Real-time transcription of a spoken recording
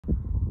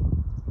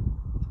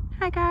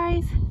Hi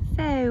guys,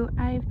 so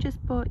I've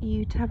just brought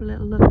you to have a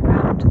little look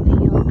around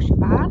the Yorkshire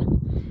barn.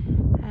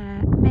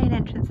 Main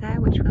entrance there,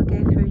 which we'll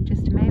go through in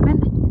just a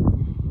moment,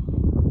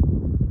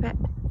 but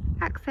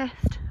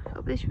accessed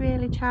up this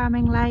really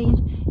charming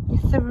lane.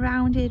 You're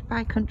surrounded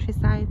by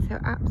countryside, so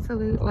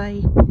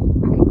absolutely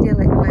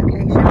idyllic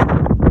location.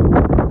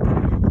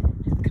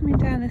 Just coming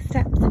down the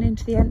steps and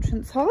into the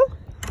entrance hall.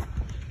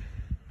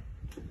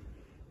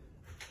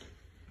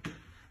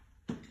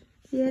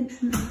 The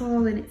entrance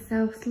hall in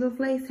itself is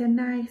lovely, so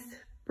nice,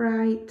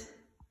 bright,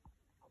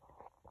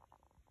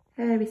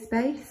 airy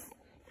space.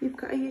 You've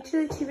got a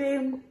utility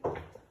room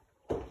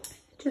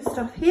just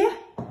off here.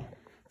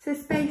 So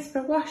space for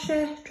a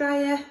washer,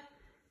 dryer,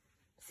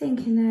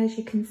 sink in there as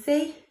you can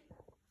see.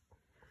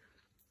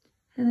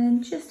 And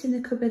then just in the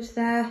cupboard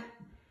there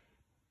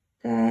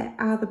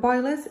are the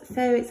boilers.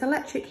 So it's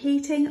electric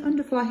heating,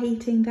 underfloor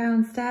heating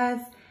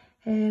downstairs,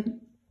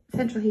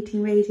 central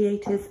heating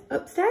radiators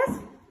upstairs.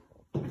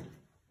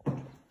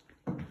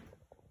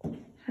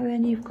 And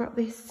then you've got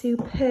this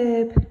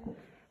superb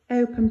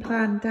open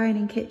plan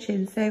dining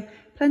kitchen. So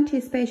plenty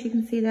of space, you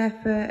can see there,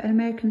 for an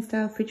American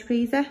style fridge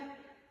freezer.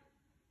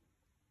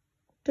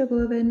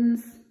 Double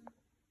ovens,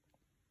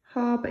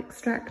 hob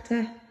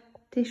extractor,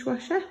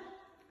 dishwasher.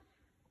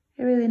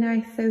 A really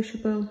nice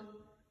sociable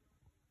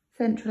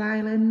central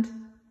island.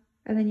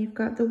 And then you've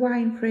got the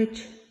wine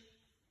fridge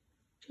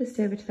just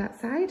over to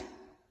that side.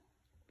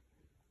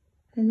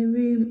 Then the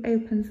room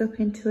opens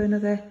up into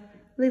another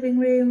living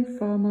room,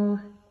 formal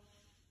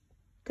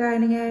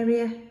dining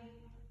area,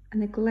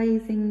 and the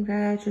glazing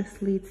there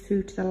just leads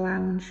through to the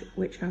lounge,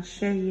 which I'll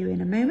show you in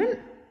a moment.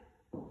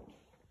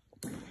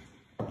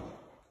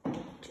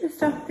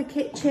 Just off the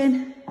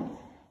kitchen,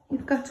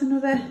 you've got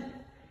another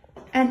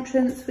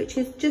entrance, which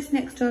is just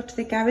next door to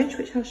the garage,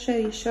 which I'll show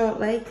you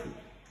shortly.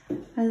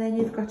 And then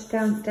you've got a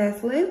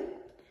downstairs loo,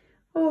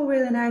 all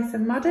really nice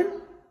and modern.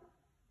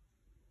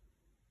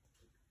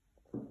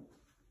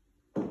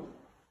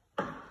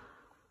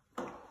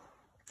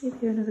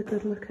 Give you another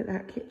good look at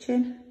that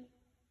kitchen.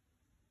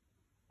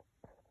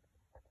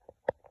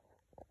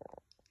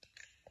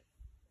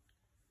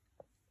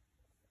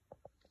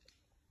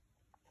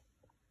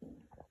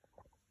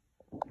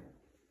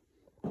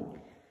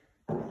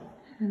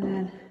 And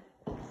then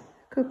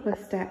a couple of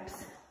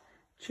steps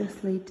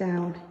just lead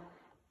down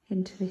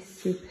into this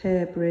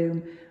superb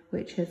room,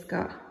 which has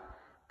got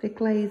the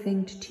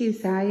glazing to two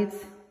sides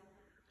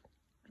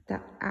with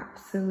that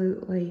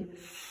absolutely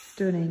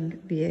stunning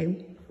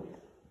view.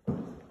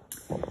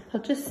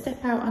 I'll just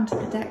step out onto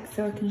the deck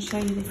so I can show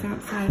you this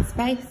outside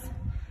space.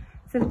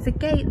 So there's a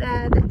gate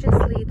there that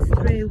just leads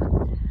through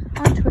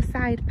onto a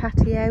side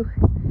patio.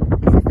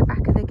 This is the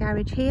back of the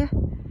garage here,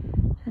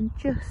 and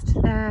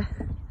just there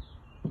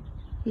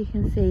you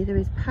can see there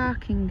is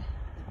parking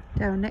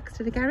down next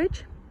to the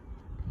garage.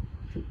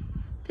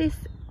 This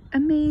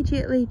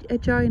immediately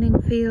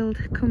adjoining field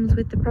comes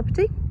with the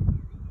property,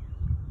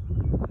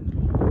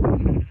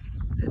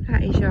 but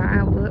that is your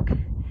outlook.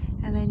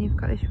 And then you've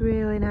got this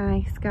really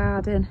nice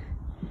garden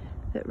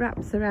that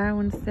wraps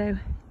around, so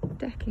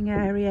decking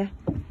area.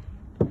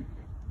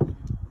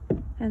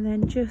 And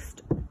then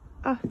just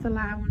off the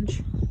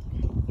lounge,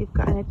 you've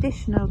got an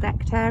additional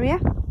decked area,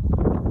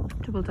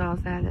 double doors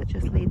there that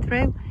just lead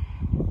through,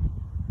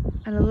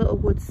 and a little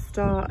wood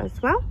store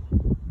as well.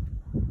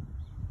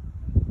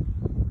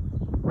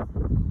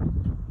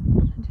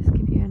 And just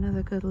give you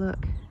another good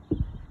look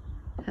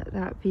at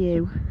that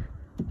view.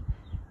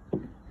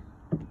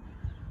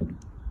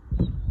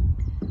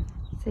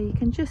 So you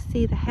can just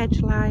see the hedge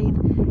line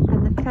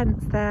and the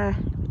fence there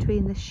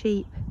between the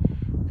sheep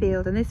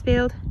field and this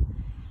field.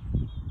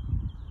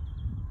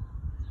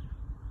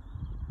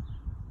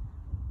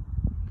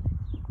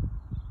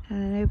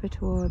 And then over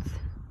towards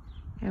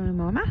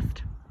Moor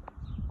mast.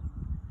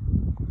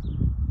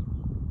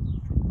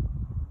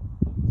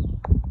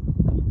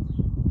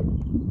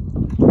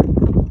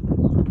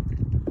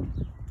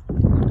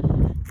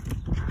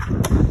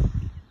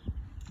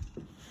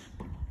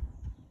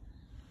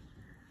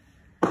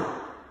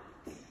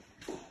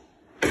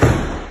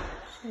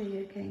 Show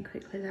you again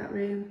quickly that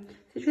room. So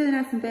it's really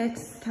nice and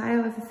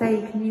versatile. As I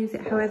say, you can use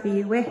it however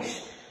you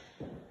wish.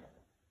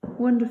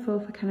 Wonderful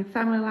for kind of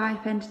family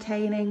life,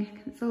 entertaining.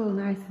 It's all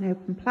nice and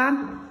open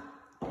plan.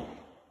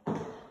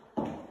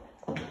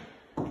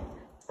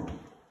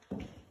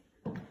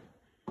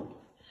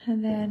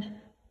 And then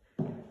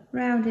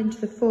round into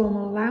the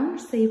formal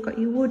lounge. So you've got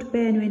your wood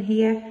burner in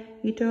here,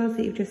 your doors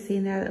that you've just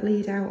seen there that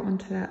lead out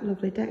onto that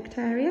lovely decked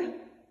area.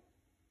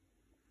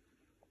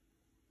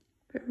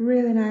 But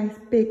really nice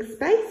big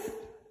space.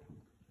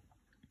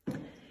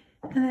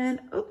 And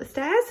then up the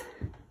stairs,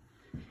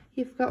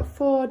 you've got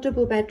 4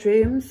 double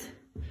bedrooms,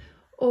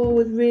 all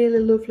with really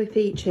lovely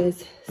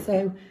features.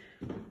 So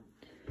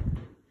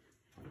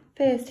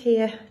first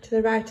here to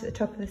the right at the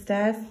top of the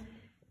stairs,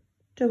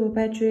 double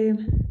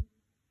bedroom.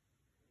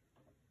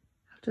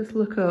 I'll just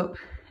look up,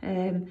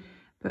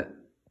 but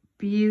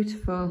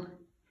beautiful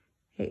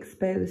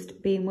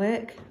exposed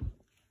beamwork.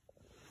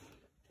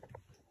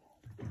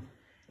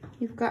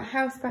 You've got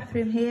house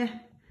bathroom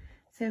here,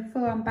 So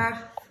full on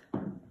bath,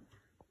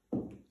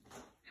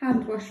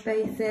 hand wash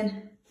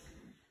basin,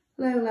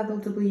 low level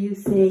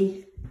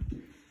WC,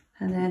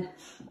 and then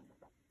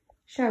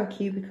shower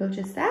cubicle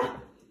just there.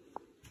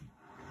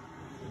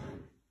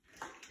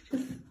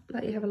 Just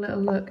let you have a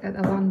little look at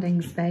the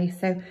landing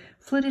space. So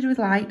flooded with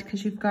light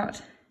because you've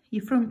got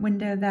your front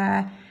window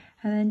there,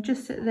 and then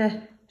just at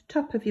the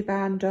top of your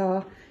barn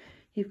door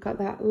you've got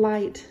that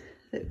light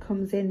that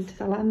comes into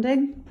the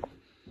landing.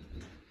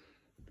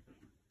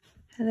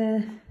 And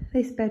then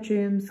this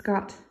bedroom's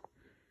got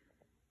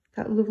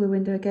that lovely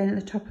window again at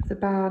the top of the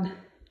barn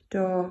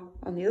door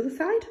on the other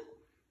side.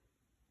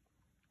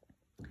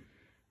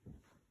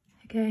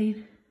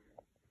 Again,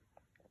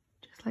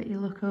 just let you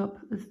look up,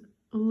 there's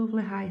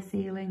lovely high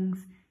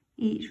ceilings.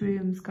 Each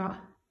room's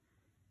got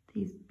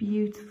these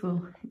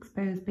beautiful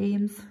exposed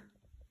beams.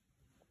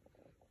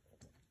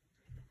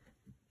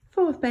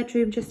 Fourth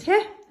bedroom just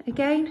here.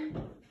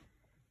 Again,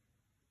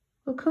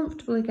 we'll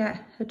comfortably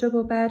get a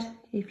double bed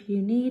if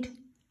you need.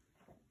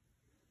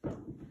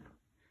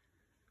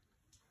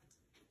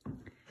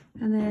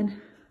 And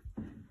then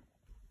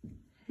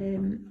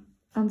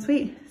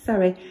ensuite,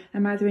 sorry,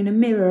 I'm either in a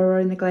mirror or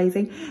in the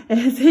glazing.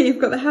 So you've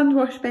got the hand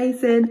wash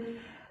basin,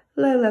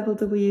 low level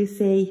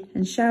WC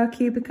and shower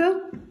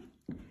cubicle.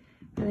 And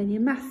then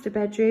your master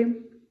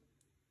bedroom.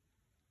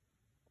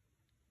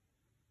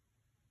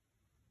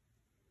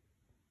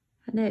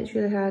 I know it's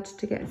really hard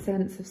to get a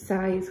sense of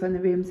size when the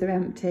rooms are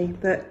empty,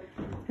 but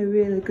a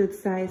really good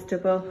size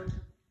double.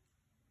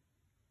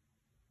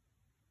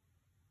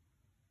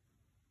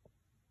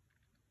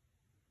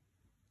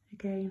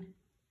 Again,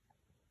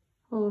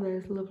 all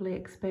those lovely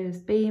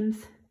exposed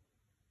beams.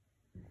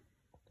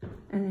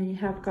 And then you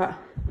have got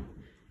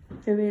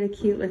a really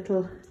cute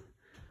little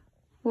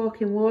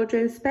walk-in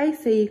wardrobe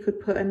space, so you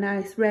could put a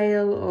nice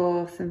rail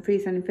or some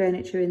freestanding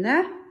furniture in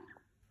there.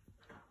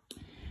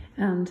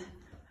 And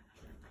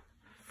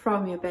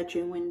from your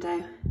bedroom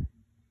window,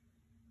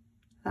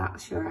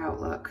 that's your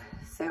outlook.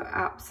 So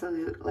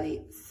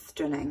absolutely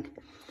stunning.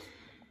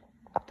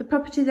 The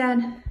property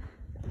then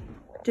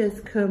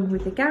does come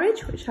with a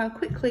garage, which I'll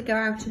quickly go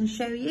out and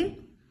show you,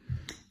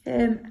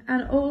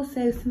 and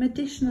also some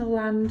additional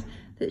land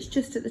that's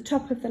just at the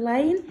top of the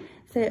lane,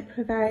 so it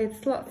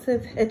provides lots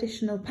of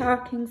additional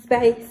parking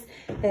space.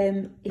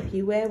 If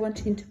you were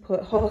wanting to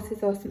put horses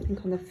or something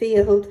on the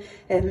field,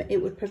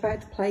 it would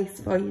provide a place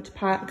for you to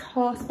park a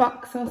horse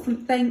box or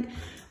something,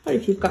 or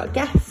if you've got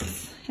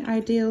guests,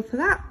 ideal for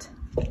that.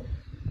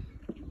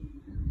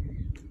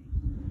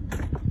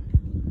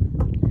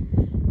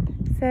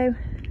 So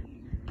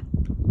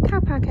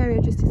car park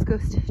area just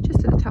discussed,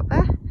 just at the top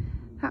there.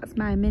 That's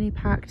my mini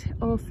parked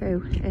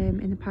also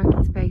in the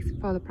parking space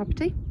for the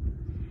property.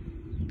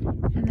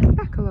 And then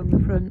back along the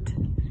front,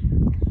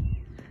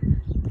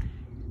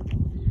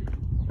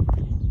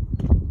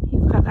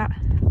 you've got that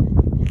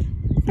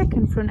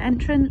second front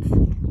entrance,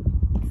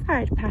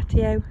 side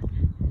patio,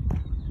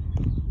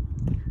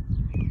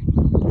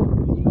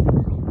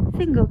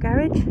 single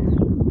garage,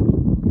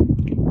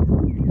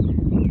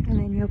 and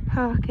then your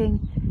parking,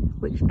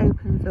 which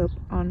opens up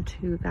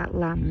onto that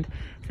land.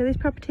 So this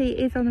property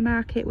is on the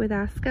market with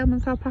our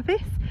Skelmanthorpe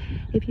office.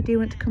 If you do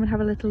want to come and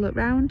have a little look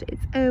round,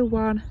 it's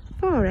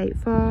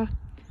 01484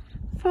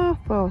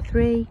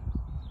 443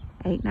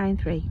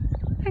 893.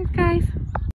 Thanks guys.